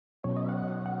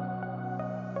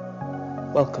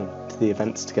Welcome to the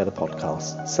Events Together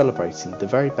podcast, celebrating the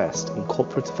very best in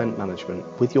corporate event management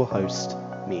with your host,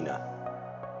 Mina.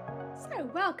 So,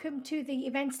 welcome to the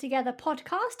Events Together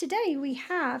podcast. Today we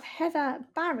have Heather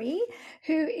Barry,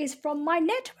 who is from My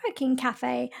Networking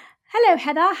Cafe. Hello,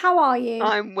 Heather. How are you?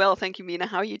 I'm well, thank you, Mina.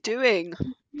 How are you doing?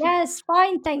 Yes,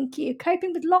 fine, thank you.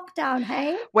 Coping with lockdown,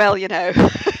 hey? Well,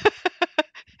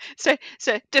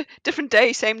 different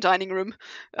day, same dining room.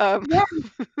 Yeah,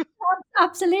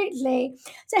 absolutely.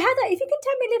 So, Heather, if you can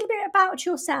tell me a little bit about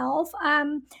yourself,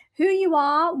 who you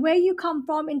are, where you come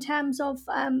from in terms of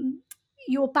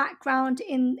your background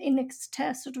in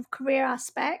the sort of career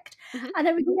aspect, Mhm. and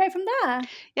then we can go from there.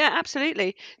 Yeah,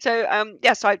 absolutely. So,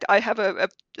 yes, I have a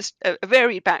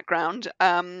varied background.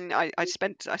 I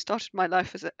started my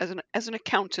life as an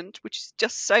accountant, which is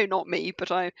just so not me,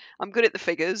 but I'm good at the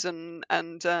figures, and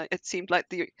it seemed like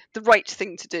the right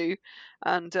thing to do.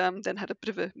 And then had a bit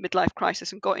of a midlife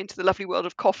crisis and got into the lovely world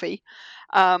of coffee,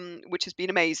 which has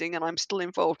been amazing, and I'm still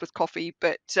involved with coffee.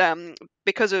 But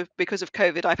because of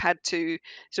COVID, I've had to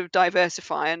sort of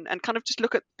diversify and kind of just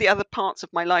look at the other parts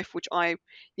of my life, which I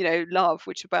love,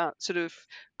 which about sort of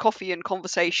coffee and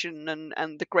conversation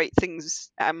and the great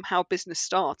things, how business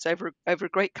starts over a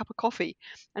great cup of coffee.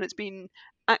 And it's been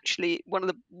actually one of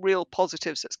the real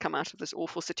positives that's come out of this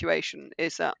awful situation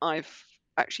is that I've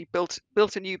actually built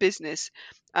a new business,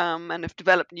 and have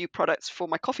developed new products for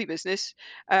my coffee business,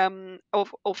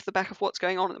 off the back of what's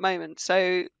going on at the moment.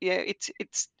 So yeah,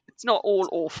 it's not all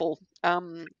awful.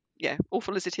 Yeah,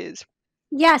 awful as it is.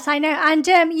 Yes, I know. And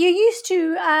you used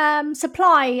to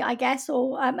supply, I guess,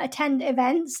 or attend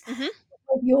events Mhm.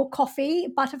 with your coffee,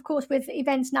 but of course, with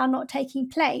events now not taking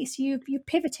place, you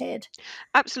pivoted.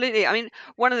 Absolutely. I mean,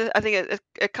 I think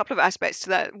a couple of aspects to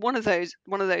that. One of those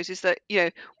is that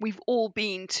we've all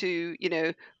been to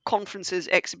conferences,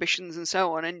 exhibitions, and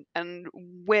so on, and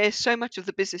where so much of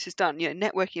the business is done,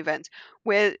 networking events,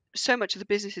 where so much of the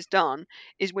business is done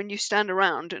is when you stand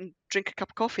around and drink a cup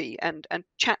of coffee and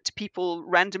chat to people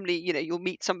randomly. You'll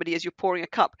meet somebody as you're pouring a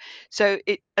cup, so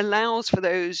it allows for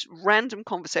those random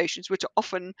conversations, which are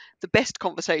often the best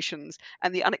conversations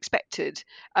and the unexpected,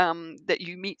 that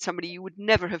you meet somebody you would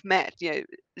never have met.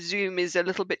 Zoom is a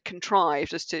little bit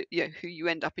contrived as to who you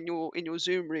end up in your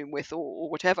Zoom room with, or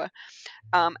whatever.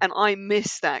 And I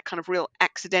miss that kind of real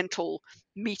accidental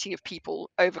meeting of people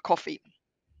over coffee,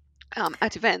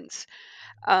 at events.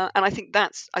 And I think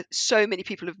that's so many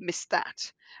people have missed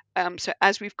that. So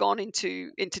as we've gone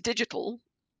into digital,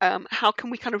 how can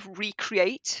we kind of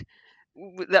recreate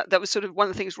that was sort of one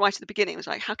of the things right at the beginning. It was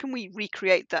like, how can we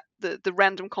recreate that, the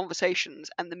random conversations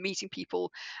and the meeting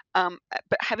people,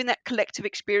 but having that collective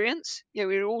experience. We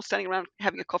were all standing around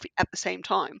having a coffee at the same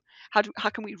time. How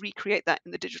can we recreate that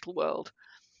in the digital world?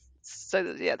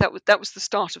 So yeah, that was the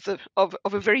start of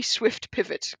a very swift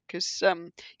pivot, because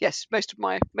yes, most of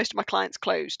my clients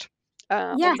closed,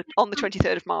 Yes, on the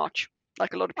 23rd of March,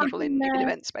 like a lot of I people can, in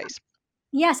event space.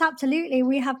 yes, absolutely.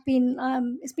 We have been.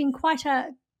 It's been quite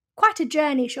a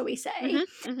journey, shall we say?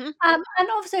 Hmm. Hmm. And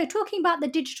also talking about the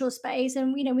digital space,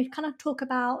 and we kind of talk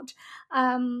about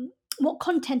what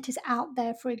content is out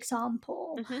there, for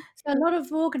example. Hmm. So a lot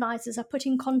of organizers are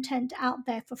putting content out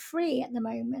there for free at the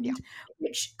Yeah. moment,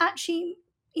 which actually,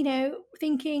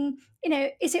 thinking,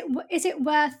 is it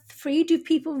worth free? Do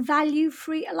people value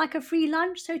free, like a free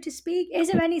lunch, so to speak? Is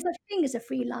there any such thing as a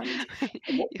free lunch?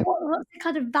 What's the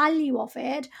kind of value of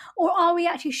it? Or are we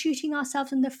actually shooting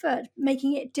ourselves in the foot,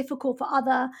 making it difficult for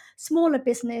other smaller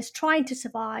business trying to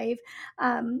survive,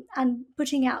 and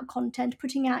putting out content,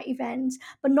 putting out events,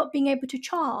 but not being able to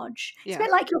charge? It's a Yeah.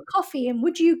 bit like your coffee. And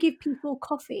would you give people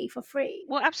coffee for free?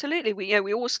 Well, absolutely.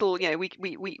 We all still,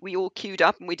 we all queued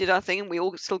up and we did our thing, and we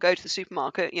all still go to the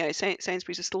supermarket.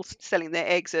 Sainsbury's are still selling their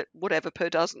eggs at whatever per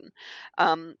dozen.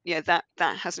 That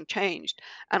hasn't changed.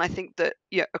 And I think that,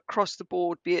 across the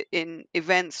board, be it in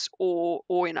events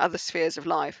or in other spheres of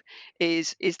life,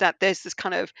 is that there's this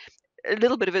kind of a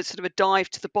little bit of a sort of a dive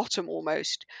to the bottom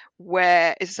almost,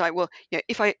 where it's like, well,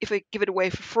 if I give it away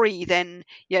for free, then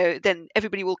then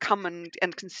everybody will come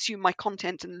and consume my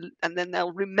content, and then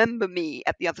they'll remember me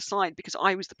at the other side because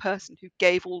I was the person who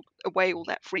gave all away all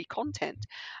that free content.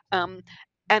 Um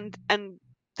and and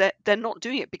that they're not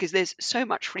doing it because there's so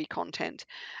much free content.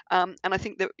 And I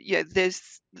think that,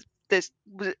 there's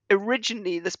was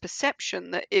originally this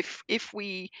perception that if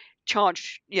we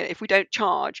charge, if we don't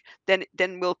charge,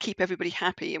 then we'll keep everybody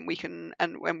happy, and we can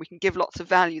give lots of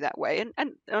value that way.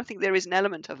 And I think there is an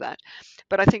element of that.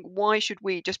 But I think, why should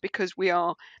we, just because we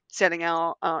are selling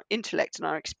our intellect and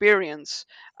our experience,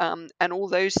 and all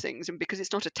those things, and because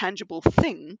it's not a tangible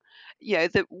thing,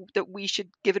 that we should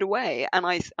give it away? And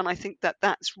I think that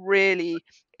that's really,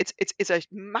 it's a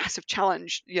massive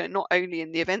challenge, not only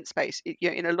in the event space,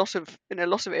 in a lot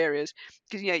of areas,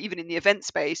 because even in the event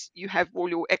space, you have all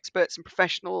your experts and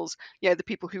professionals, the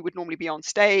people who would normally be on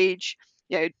stage,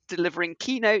 delivering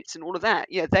keynotes and all of that.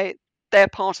 They're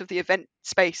part of the event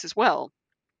space as well.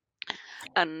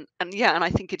 And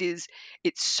I think it's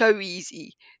so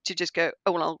easy to just go,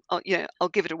 oh well, I'll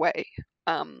give it away.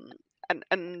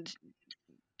 And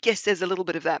yes, there's a little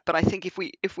bit of that, but I think if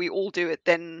we all do it,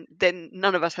 then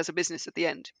none of us has a business at the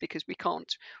end, because we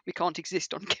can't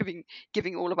exist on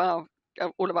giving all of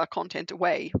our content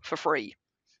away for free.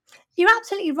 You're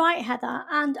absolutely right, Heather.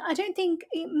 And I don't think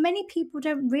many people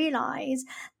don't realize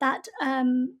that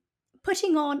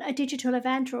putting on a digital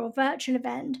event or a virtual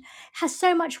event has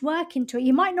so much work into it.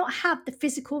 You might not have the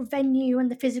physical venue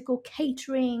and the physical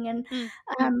catering and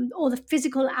or the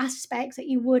physical aspects that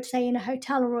you would, say, in a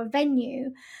hotel or a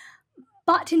venue.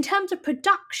 But in terms of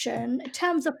production, in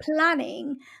terms of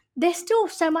planning, there's still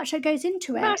so much that goes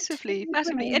into it. Massively.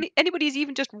 Anybody's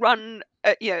even just run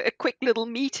a quick little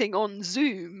meeting on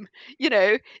Zoom,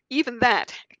 even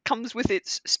that comes with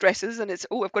its stresses, and it's,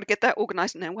 I've got to get that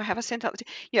organized, and now have I sent out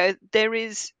there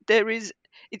is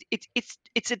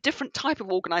it's a different type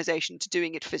of organization to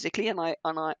doing it physically, and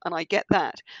I get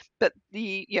that. But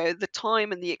the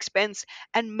time and the expense,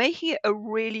 and making it a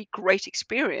really great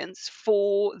experience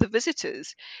for the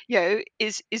visitors,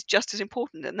 is just as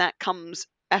important, and that comes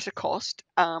at a cost,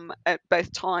 at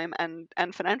both time and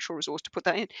financial resource to put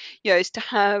that in. Is to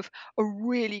have a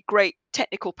really great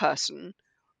technical person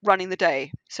running the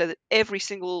day, so that every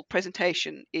single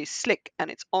presentation is slick and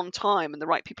it's on time and the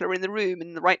right people are in the room and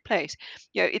in the right place.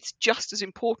 It's just as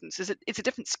important. It's a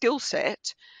different skill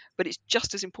set, but it's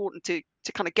just as important to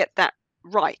kind of get that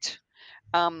right.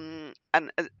 And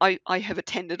I have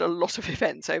attended a lot of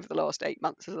events over the last 8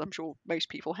 months, as I'm sure most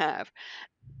people have.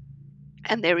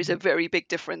 And there is a very big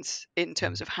difference in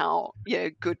terms of how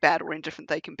good, bad, or indifferent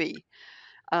they can be.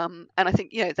 And I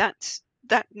think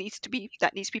that needs to be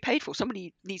paid for.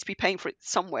 Somebody needs to be paying for it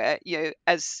somewhere.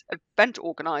 As event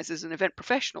organizers and event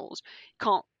professionals,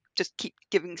 can't just keep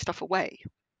giving stuff away.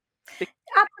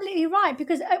 Absolutely right,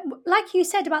 because like you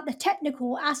said about the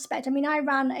technical aspect, I mean, I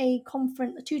ran a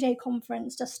 2-day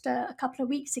conference just a couple of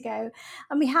weeks ago,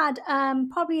 and we had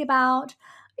probably about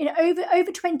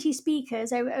over 20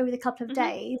 speakers over the couple of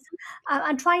days,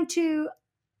 and trying to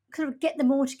kind of get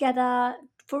them all together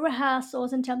for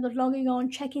rehearsals in terms of logging on,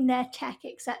 checking their tech,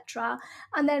 etc.,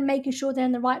 and then making sure they're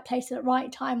in the right place at the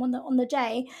right time on the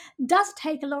day does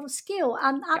take a lot of skill.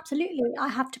 And absolutely, I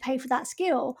have to pay for that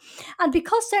skill. And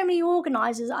because so many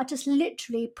organisers are just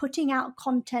literally putting out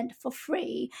content for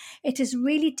free, it is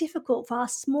really difficult for our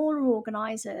smaller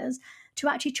organisers to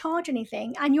actually charge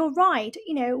anything. And you're right,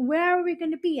 where are we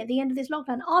going to be at the end of this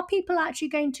lockdown? Are people actually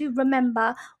going to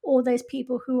remember all those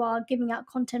people who are giving out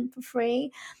content for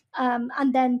free,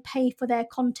 and then pay for their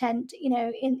content,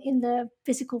 in the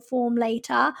physical form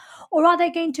later? Or are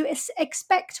they going to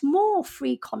expect more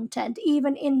free content,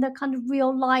 even in the kind of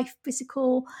real life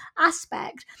physical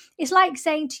aspect? It's like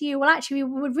saying to you, well, actually,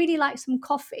 we would really like some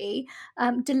coffee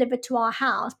delivered to our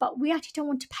house, but we actually don't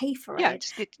want to pay for it.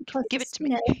 Just give it to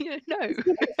me. No.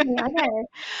 I know.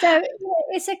 So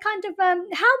it's a kind of how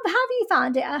have you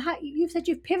found it? You said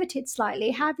you've pivoted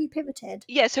slightly. How have you pivoted?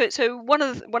 Yeah, so one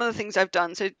of the things I've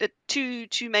done, so the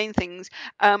two main things,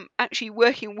 actually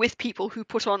working with people who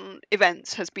put on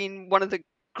events has been one of the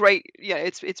great,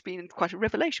 it's been quite a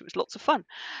revelation. It was lots of fun,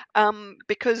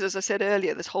 because, as I said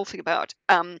earlier, this whole thing about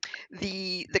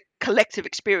the collective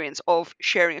experience of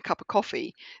sharing a cup of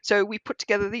coffee. So we put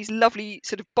together these lovely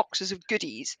sort of boxes of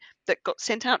goodies that got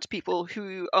sent out to people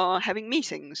who are having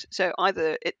meetings. So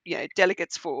either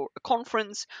delegates for a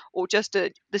conference, or just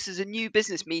this is a new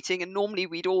business meeting, and normally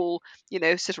we'd all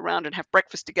sit around and have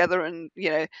breakfast together and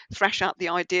thrash out the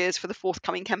ideas for the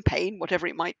forthcoming campaign, whatever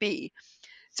it might be.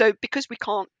 So because we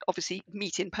can't obviously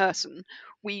meet in person,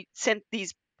 we sent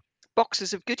these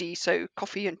boxes of goodies, so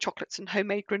coffee and chocolates and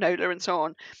homemade granola and so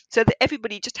on, so that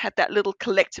everybody just had that little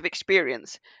collective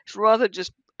experience. So rather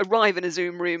just arrive in a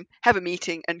Zoom room, have a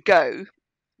meeting and go,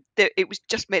 it was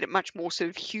just made it much more sort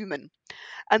of human.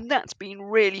 And that's been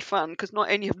really fun, because not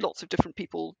only have lots of different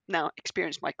people now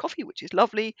experienced my coffee, which is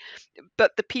lovely,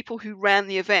 but the people who ran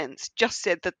the events just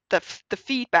said that the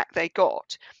feedback they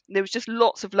got, there was just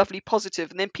lots of lovely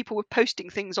positive, and then people were posting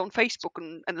things on Facebook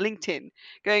and LinkedIn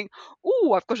going,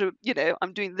 oh, I've got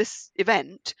I'm doing this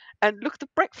event, and look at the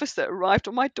breakfast that arrived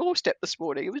on my doorstep this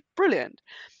morning. It was brilliant.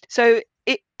 So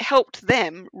it helped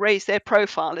them raise their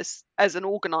profile as an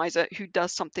organizer who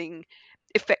does something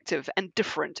effective and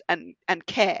different and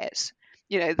cares,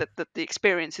 that the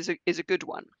experience is a good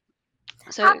one.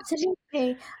 So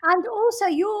Absolutely. And also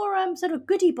your sort of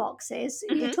goodie boxes,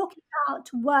 you're mhm. talking about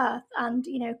worth and,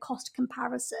 cost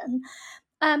comparison.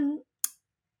 Um,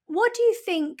 what do you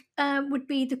think would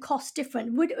be the cost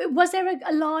difference? Was there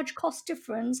a large cost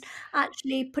difference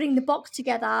actually putting the box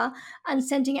together and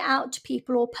sending it out to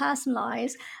people or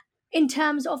personalize in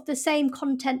terms of the same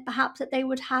content perhaps that they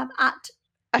would have at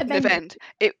a At an venue? event,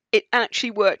 it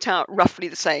actually worked out roughly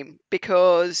the same,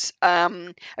 because I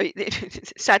mean,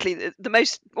 sadly,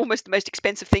 almost the most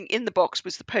expensive thing in the box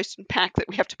was the post and pack that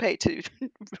we have to pay to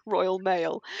Royal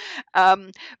Mail.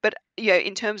 Um, but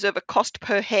in terms of a cost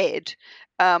per head,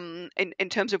 in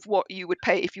terms of what you would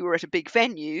pay if you were at a big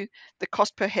venue, the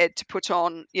cost per head to put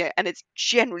on, and it's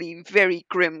generally very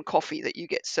grim coffee that you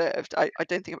get served. I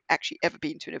don't think I've actually ever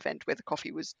been to an event where the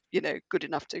coffee was, good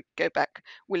enough to go back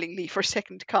willingly for a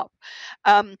second cup.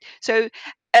 So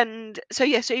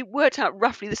yeah, so it worked out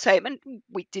roughly the same, and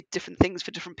we did different things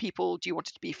for different people. Do you want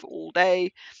it to be for all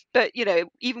day? But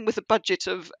even with a budget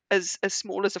of as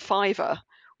small as a fiver,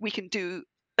 we can do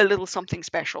a little something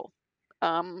special.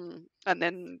 And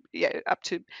then up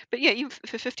to, but even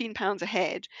for £15 a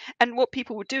head. And what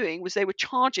people were doing was they were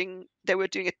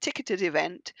doing a ticketed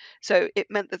event, so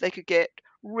it meant that they could get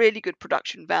really good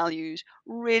production values,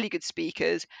 really good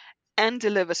speakers, and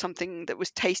deliver something that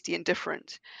was tasty and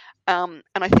different. And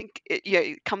I think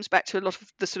it comes back to a lot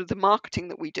of the sort of the marketing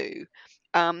that we do,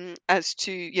 as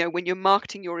to when you're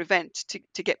marketing your event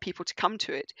to get people to come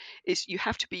to it, is you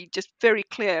have to be just very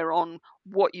clear on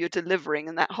what you're delivering.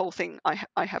 And that whole thing,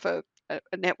 I have a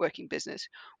networking business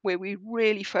where we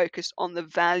really focus on the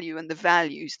value and the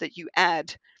values that you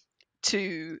add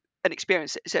to an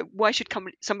experience. So why should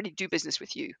somebody do business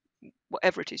with you?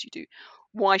 Whatever it is you do,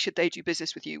 why should they do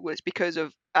business with you? Well, it's because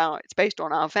of it's based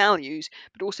on our values,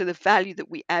 but also the value that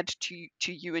we add to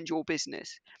you and your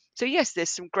business. So yes, there's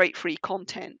some great free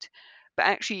content, but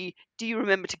actually, do you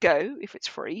remember to go if it's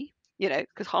free?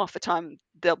 Because half the time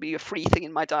there'll be a free thing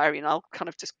in my diary, and I'll kind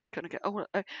of go, oh,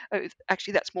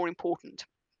 actually that's more important.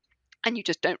 And you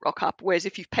just don't rock up. Whereas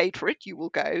if you've paid for it, you will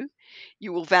go,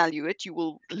 you will value it, you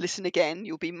will listen again,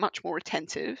 you'll be much more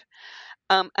attentive.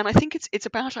 And I think it's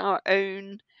about our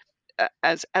own,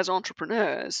 as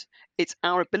entrepreneurs, it's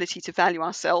our ability to value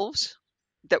ourselves,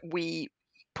 that we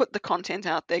put the content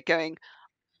out there going,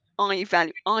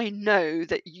 I know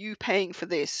that you paying for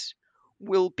this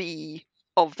will be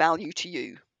of value to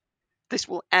you. This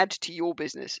will add to your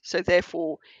business. So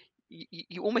therefore,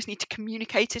 you almost need to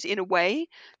communicate it in a way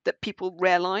that people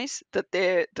realize that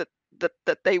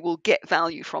they will get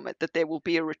value from it, that there will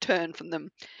be a return from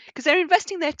them, because they're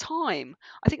investing their time.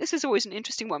 I think this is always an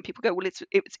interesting one. People go, well,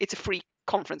 it's a free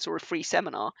conference or a free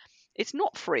seminar. It's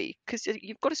not free, because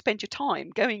you've got to spend your time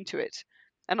going to it,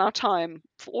 and our time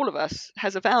for all of us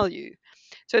has a value.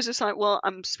 So it's just like, well,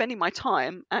 I'm spending my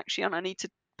time actually, and I need to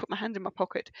put my hand in my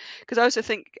pocket, because I also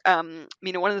think, one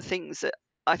of the things that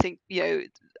I think,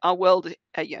 our world,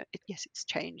 yes, it's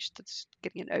changed. That's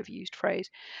getting an overused phrase,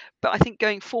 but I think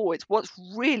going forwards, what's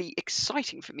really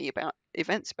exciting for me about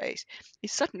Event Space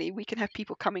is suddenly we can have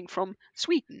people coming from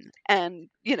Sweden and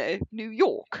New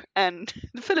York and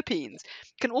the Philippines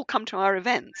can all come to our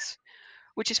events,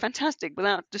 which is fantastic,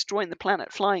 without destroying the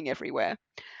planet flying everywhere.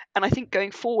 And I think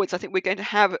going forwards, I think we're going to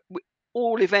have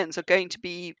all events are going to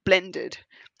be blended.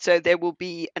 So there will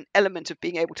be an element of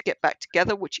being able to get back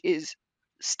together, which is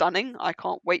stunning. I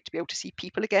can't wait to be able to see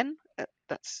people again.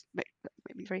 That made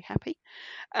me very happy.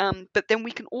 But then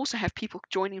we can also have people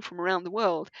joining from around the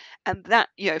world, and that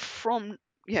from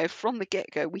the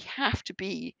get-go, we have to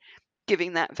be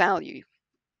giving that value,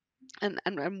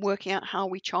 and working out how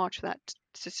we charge that,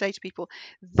 to say to people,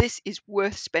 this is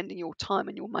worth spending your time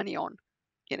and your money on.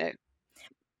 you know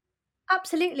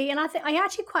Absolutely, and I think I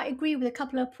actually quite agree with a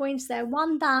couple of points there.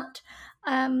 One, that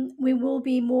we will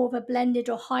be more of a blended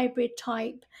or hybrid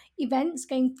type events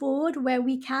going forward, where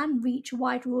we can reach a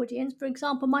wider audience. For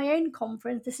example, my own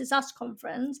conference, This Is Us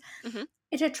conference, hmm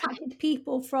it attracted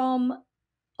people from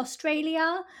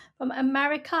Australia, from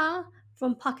America,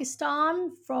 from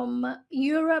Pakistan, from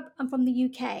Europe, and from the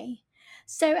UK.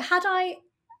 So had I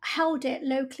held it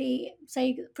locally,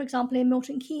 say, for example, in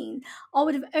Milton Keynes, I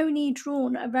would have only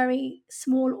drawn a very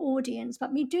small audience.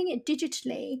 But me doing it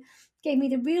digitally gave me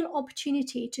the real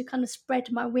opportunity to kind of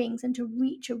spread my wings and to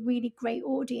reach a really great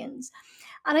audience.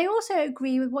 And I also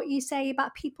agree with what you say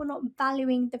about people not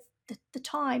valuing the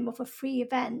time of a free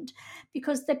event,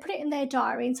 because they put it in their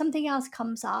diary and something else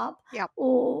comes up, Yeah.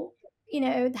 or,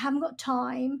 they haven't got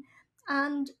time.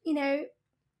 And,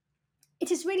 it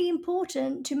is really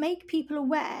important to make people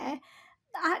aware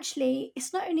that actually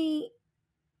it's not only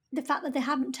the fact that they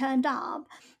haven't turned up,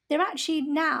 they're actually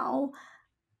now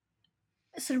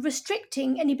sort of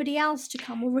restricting anybody else to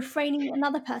come or refraining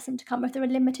another person to come if there are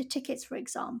limited tickets, for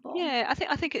example. Yeah,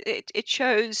 I think it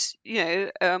shows,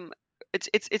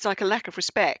 it's like a lack of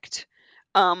respect,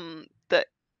 that,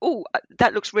 oh,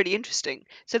 that looks really interesting.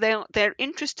 So they're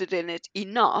interested in it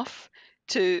enough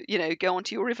to, go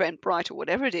onto your Eventbrite or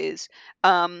whatever it is,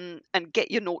 and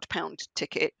get your £0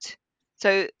 ticket.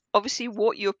 So obviously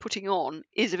what you're putting on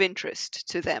is of interest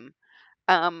to them.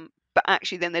 But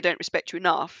actually then they don't respect you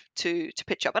enough to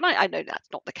pitch up. And I know that's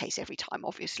not the case every time,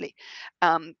 obviously.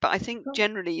 But I think Cool.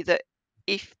 generally that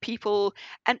if people,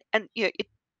 and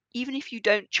even if you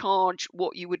don't charge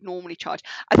what you would normally charge,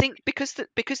 I think because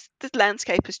the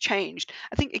landscape has changed.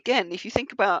 I think, again, if you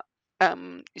think about,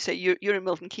 say you're in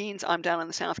Milton Keynes, I'm down on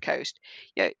the south coast.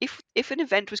 If an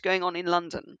event was going on in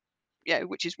London,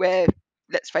 which is where,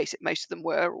 let's face it, most of them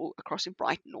were, or across in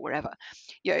Brighton or wherever,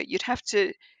 you'd have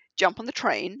to jump on the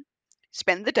train,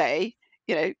 spend the day,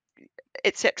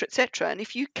 etc., etc. And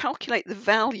if you calculate the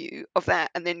value of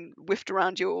that and then whiffed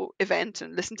around your event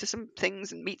and listen to some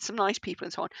things and meet some nice people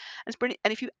and so on, and it's brilliant.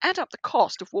 And if you add up the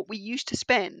cost of what we used to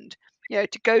spend,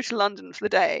 to go to London for the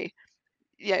day,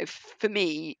 for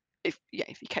me, if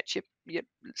you catch your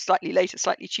slightly later,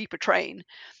 slightly cheaper train,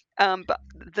 but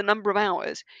the number of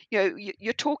hours,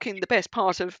 you're talking the best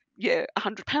part of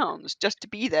 £100 just to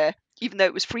be there, even though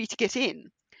it was free to get in.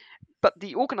 But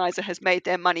the organizer has made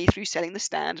their money through selling the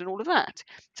stand and all of that.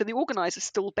 So the organizer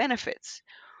still benefits.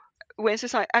 Whereas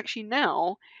it's like, actually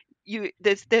now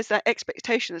there's that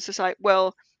expectation. It's just like,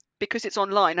 well, because it's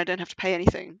online, I don't have to pay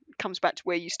anything. It comes back to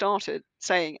where you started,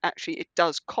 saying actually it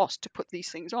does cost to put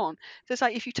these things on. So it's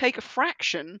like, if you take a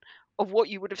fraction of what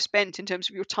you would have spent in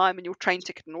terms of your time and your train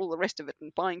ticket and all the rest of it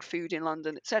and buying food in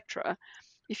London, etc.,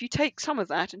 if you take some of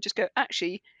that and just go,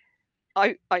 actually,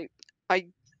 I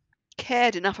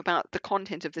cared enough about the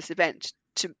content of this event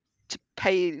to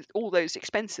pay all those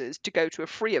expenses to go to a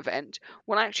free event,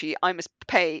 well, actually I must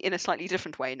pay in a slightly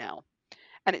different way now.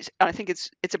 And I think it's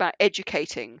about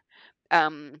educating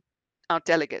our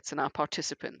delegates and our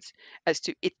participants as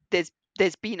to it.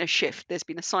 There's been a shift, there's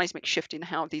been a seismic shift in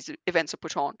how these events are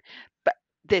put on, but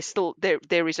there's still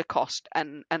there is a cost,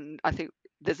 and I think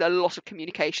there's a lot of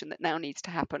communication that now needs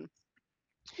to happen,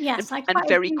 Yes, I and quite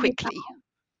very agree with that. quickly.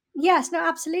 Yes, no,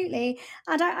 absolutely.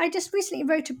 And I just recently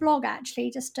wrote a blog,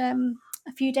 actually, just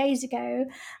a few days ago,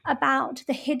 about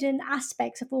the hidden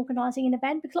aspects of organising an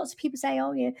event. Because lots of people say,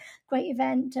 "Oh, yeah, great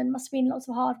event, and must have been lots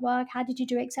of hard work. How did you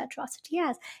do it, etc." I said,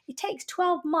 "Yes, it takes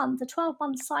 12 months, a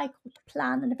 12-month cycle to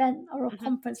plan an event or a Hmm.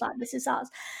 conference like this is us,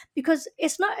 because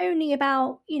it's not only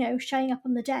about showing up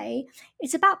on the day.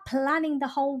 It's about planning the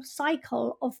whole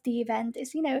cycle of the event.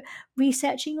 It's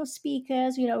researching your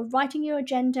speakers, writing your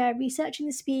agenda, researching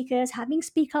the speakers, having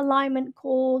speaker alignment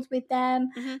calls with them,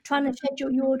 Hmm. trying to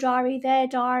schedule your diary, their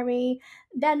diary,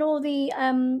 then all the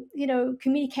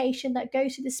communication that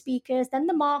goes to the speakers, then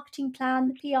the marketing plan,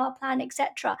 the PR plan,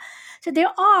 etc. So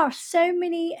there are so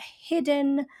many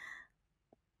hidden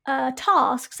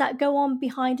tasks that go on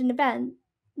behind an event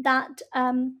that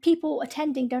people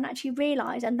attending don't actually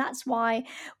realize, and that's why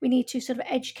we need to sort of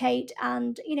educate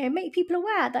and make people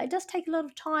aware that it does take a lot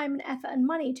of time and effort and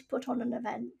money to put on an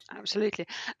event. Absolutely.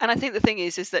 And I think the thing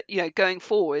is that, going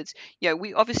forwards,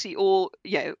 we obviously all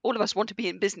of us want to be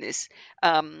in business,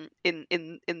 in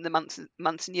the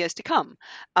months and years to come.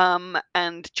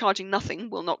 And charging nothing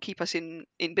will not keep us in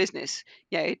business.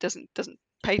 It doesn't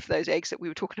pay for those eggs that we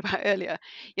were talking about earlier.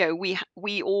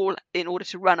 We all, in order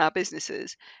to run our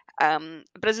businesses.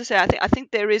 But as I say, I think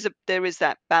there is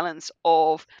that balance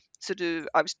of sort of,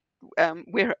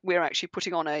 we're actually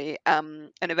putting on an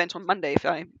event on Monday, if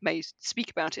I may speak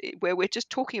about it, where we're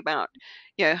just talking about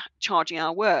charging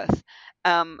our worth.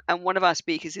 And one of our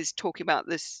speakers is talking about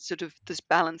this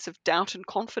balance of doubt and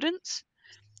confidence.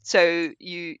 So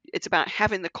it's about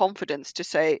having the confidence to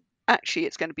say, actually,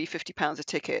 it's going to be £50 a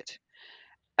ticket,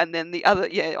 and then the other,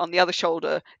 on the other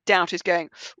shoulder, doubt is going,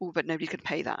 oh, but nobody can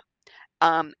pay that.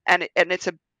 And it's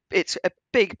a it's a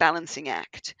big balancing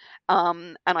act,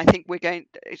 and I think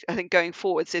going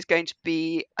forwards there's going to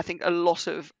be, I think,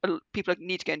 people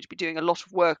going to be doing a lot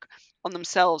of work on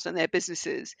themselves and their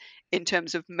businesses in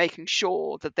terms of making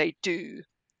sure that they do,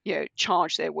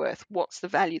 charge their worth. What's the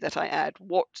value that I add?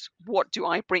 What do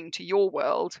I bring to your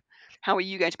world? How are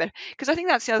you going to benefit? Because I think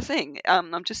that's the other thing.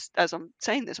 I'm just, as I'm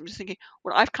saying this, I'm just thinking,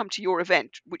 well, I've come to your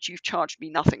event, which you've charged me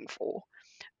nothing for.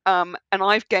 And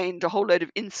I've gained a whole load of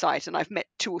insight, and I've met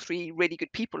 2 or 3 really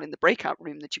good people in the breakout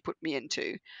room that you put me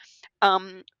into.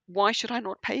 Why should I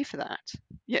not pay for that?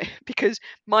 Yeah, because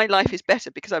my life is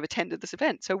better because I've attended this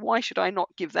event. So why should I not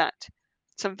give that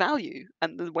some value?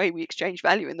 And the way we exchange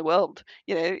value in the world,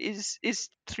 is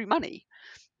through money.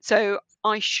 So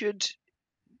I should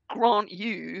grant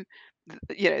you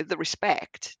the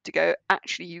respect to go,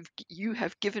 actually, you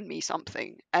have given me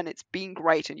something and it's been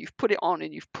great, and you've put it on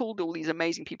and you've pulled all these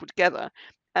amazing people together,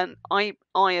 and I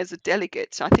as a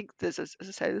delegate, so I think there's, as I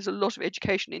say, there's a lot of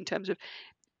education in terms of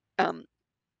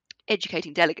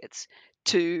educating delegates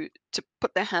to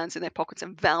put their hands in their pockets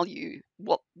and value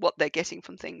what they're getting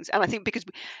from things. And I think because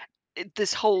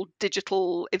this whole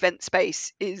digital event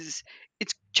space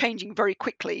it's changing very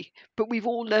quickly, but we've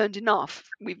all learned enough.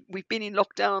 We've been in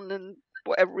lockdown and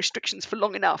whatever restrictions for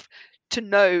long enough to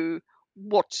know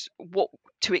what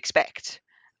to expect,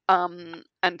 and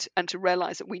to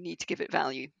realize that we need to give it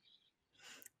value.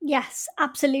 Yes,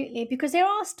 absolutely. Because there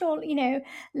are still,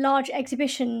 large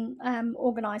exhibition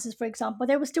organisers, for example,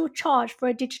 they will still charge for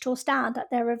a digital stand at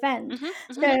their event.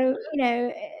 So,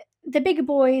 the bigger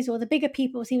boys or the bigger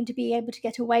people seem to be able to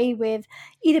get away with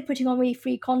either putting on really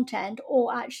free content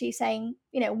or actually saying,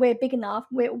 we're big enough,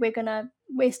 we're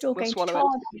still We'll going to swallow it.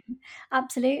 charge you.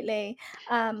 Absolutely.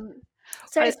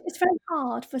 So it's very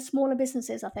hard for smaller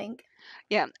businesses, I think.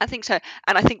 Yeah, I think so.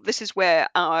 And I think this is where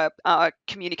our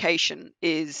communication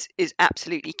is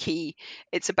absolutely key.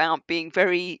 It's about being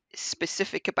very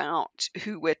specific about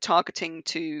who we're targeting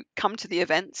to come to the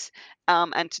events,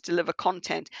 and to deliver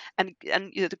content. And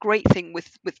the great thing with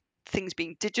things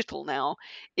being digital now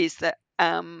is that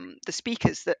the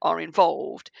speakers that are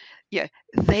involved,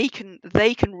 they can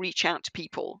reach out to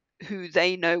people who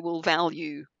they know will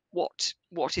value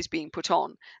what is being put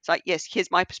on. It's like, yes, here's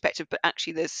my perspective, but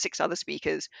actually there's 6 other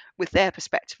speakers with their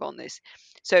perspective on this.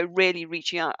 So really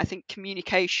reaching out, I think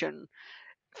communication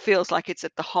feels like it's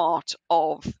at the heart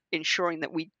of ensuring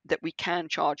that we can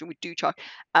charge, and we do charge.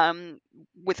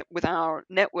 With our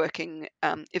networking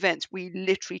events, we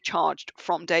literally charged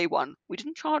from day one. We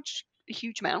didn't charge a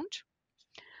huge amount,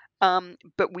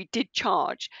 but we did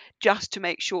charge just to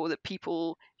make sure that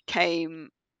people came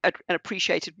and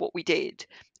appreciated what we did,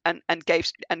 and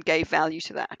gave value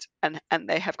to that, and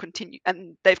they've continued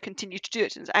to do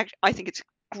it. And I think it's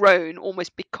grown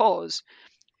almost because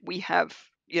we have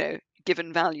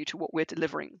given value to what we're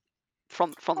delivering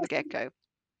from the get-go.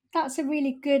 That's a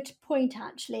really good point,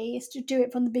 actually, is to do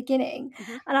it from the beginning.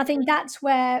 Mm-hmm. And I think that's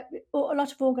where a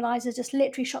lot of organisers just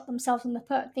literally shot themselves in the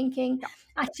foot, thinking,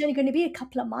 it's only going to be a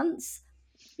couple of months.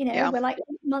 We're like 8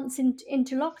 months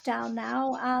into lockdown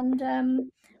now, and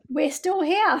we're still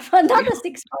here for another 6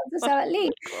 months or so at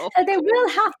least. So there will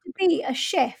have to be a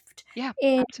shift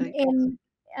in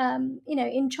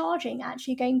charging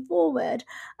actually going forward.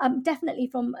 Definitely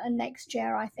from next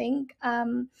year, I think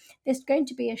there's going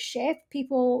to be a shift.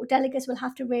 Delegates will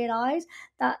have to realise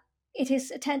that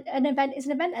an event is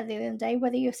an event at the end of the day,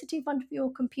 whether you're sitting in front of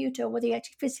your computer or whether you're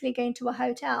actually physically going to a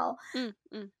hotel.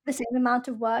 The same amount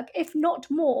of work, if not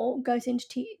more, goes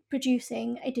into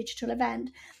producing a digital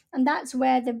event. And that's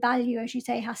where the value, as you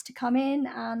say, has to come in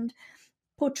and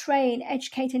portray and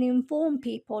educate and inform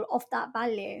people of that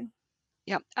value.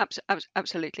 Yeah,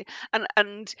 absolutely.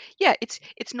 And yeah, it's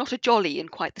not a jolly in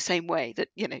quite the same way that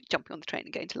jumping on the train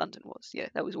and going to London was. Yeah,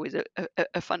 that was always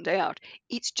a fun day out.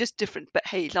 It's just different, but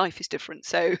hey, life is different,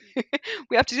 so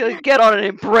we have to get on and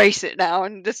embrace it now,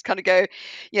 and just kind of go,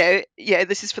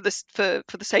 this is for the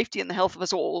safety and the health of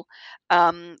us all.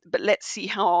 But let's see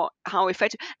how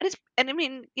effective. And I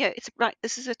mean, it's right.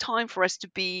 This is a time for us to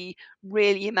be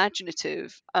really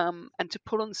imaginative, and to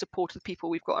pull on the support of the people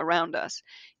we've got around us.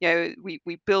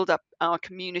 We build up our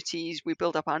communities, we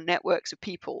build up our networks of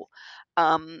people,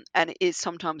 and it is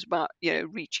sometimes about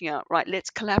reaching out. Right, let's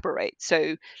collaborate.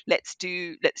 So let's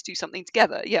do something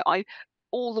together.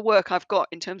 All the work I've got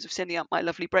in terms of sending out my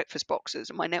lovely breakfast boxes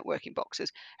and my networking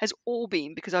boxes has all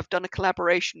been because I've done a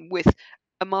collaboration with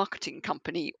a marketing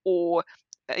company or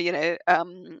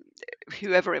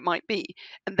whoever it might be,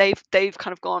 and they've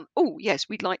kind of gone, oh yes,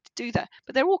 we'd like to do that,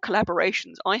 but they're all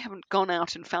collaborations. I haven't gone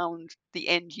out and found the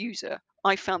end user.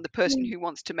 I found the person Mm. who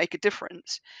wants to make a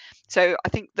difference. So I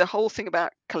think the whole thing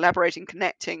about collaborating,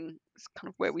 connecting is kind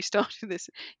of where we started this.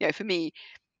 For me,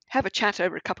 have a chat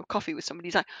over a cup of coffee with somebody.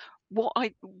 It's like,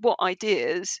 what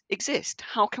ideas exist?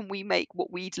 How can we make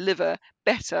what we deliver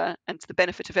better and to the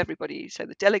benefit of everybody? So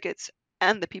the delegates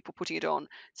and the people putting it on.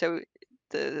 So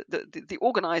the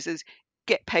organizers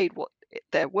get paid what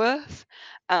they're worth,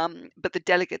 but the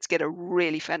delegates get a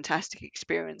really fantastic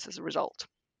experience as a result.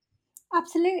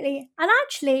 Absolutely. And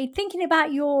actually, thinking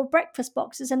about your breakfast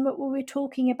boxes and what we were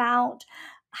talking about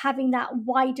having that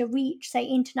wider reach, say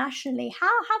internationally, how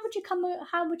would you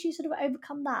how would you sort of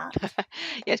overcome that?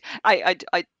 Yes,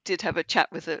 I did have a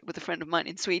chat with a friend of mine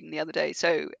in Sweden the other day.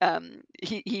 So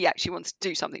he actually wants to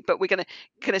do something, but we're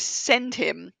gonna send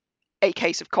him a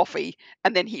case of coffee,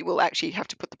 and then he will actually have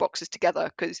to put the boxes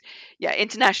together, because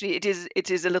internationally it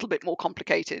is a little bit more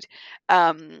complicated.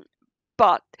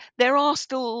 But there are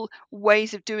still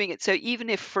ways of doing it. So even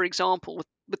if, for example,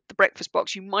 with the breakfast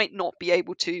box, you might not be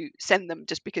able to send them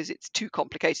just because it's too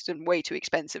complicated and way too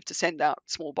expensive to send out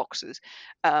small boxes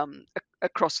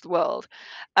across the world.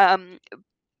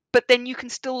 But then you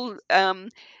can still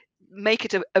make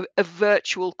it a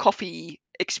virtual coffee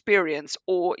experience,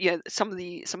 or some of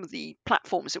the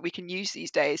platforms that we can use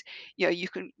these days. You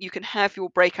can have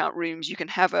your breakout rooms. You can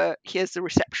have here's the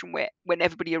reception where when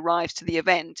everybody arrives to the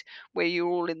event, where you're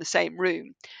all in the same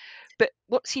room. But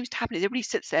what seems to happen is everybody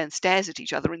sits there and stares at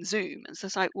each other in Zoom, and so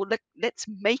it's like, well, let's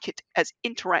make it as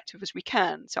interactive as we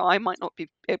can. So I might not be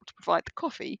able to provide the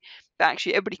coffee, but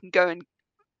actually everybody can go and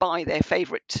buy their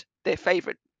favorite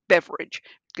beverage,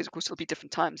 because of course it'll be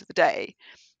different times of the day,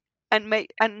 and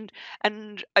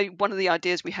one of the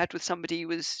ideas we had with somebody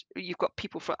was, you've got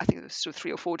people from, I think it was sort of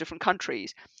 3 or 4 different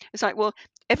countries. It's like, well,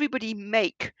 everybody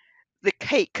make the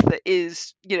cake that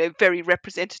is very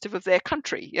representative of their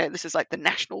country. This is like the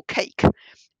national cake.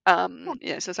 So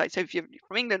it's like, so if you're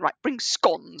from England, right, bring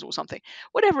scones or something,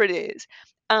 whatever it is,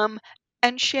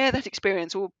 and share that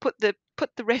experience, or put the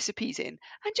recipes in,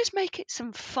 and just make it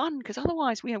some fun, because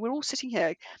otherwise we're all sitting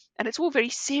here and it's all very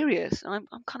serious, and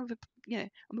I'm kind of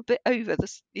I'm a bit over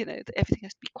this, that everything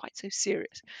has to be quite so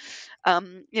serious.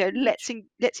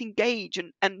 Let's engage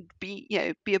and be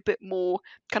a bit more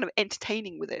kind of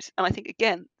entertaining with it, and I think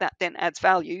again that then adds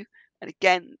value, and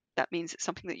again that means it's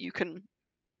something that you can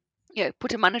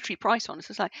put a monetary price on.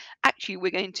 So it's like, actually,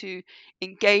 we're going to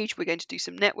engage, we're going to do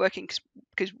some networking,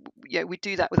 because we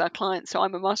do that with our clients. So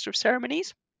I'm a master of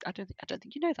ceremonies. I don't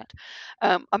think you know that.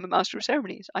 I'm a master of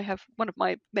ceremonies. I have one of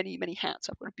my many hats.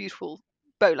 I've got a beautiful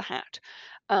bowler hat,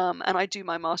 and I do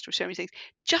my master of ceremonies things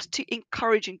just to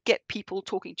encourage and get people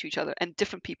talking to each other, and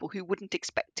different people who wouldn't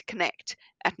expect to connect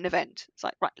at an event. It's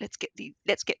like, right, let's get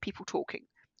people talking,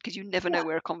 because you never know Yeah,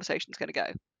 where a conversation's going to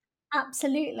go.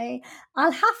 absolutely.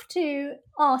 I'll have to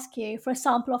ask you for a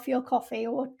sample of your coffee,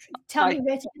 or tell I me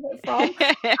where to get it from,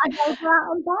 and I'll go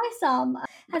out and buy some.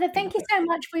 Heather, thank you so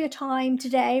much for your time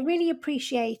today. Really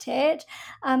appreciate it.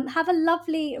 Have a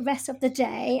lovely rest of the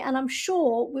day, and I'm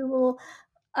sure we will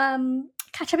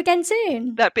catch up again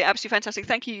soon. That'd be absolutely fantastic.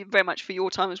 Thank you very much for your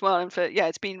time as well, and for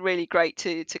it's been really great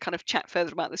to kind of chat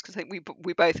further about this, because I think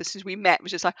we both, as soon as we met,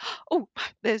 was just like, oh,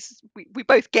 we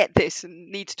both get this and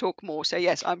need to talk more. So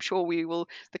yes, I'm sure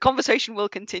the conversation will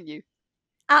continue.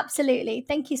 Absolutely.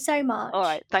 Thank you so All much.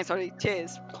 right, thanks, Ollie.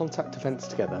 Cheers. Contact Events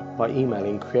Together by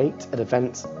emailing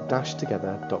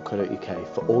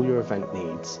create@events-together.co.uk for all your event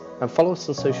needs, and follow us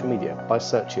on social media by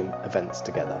searching Events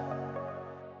Together.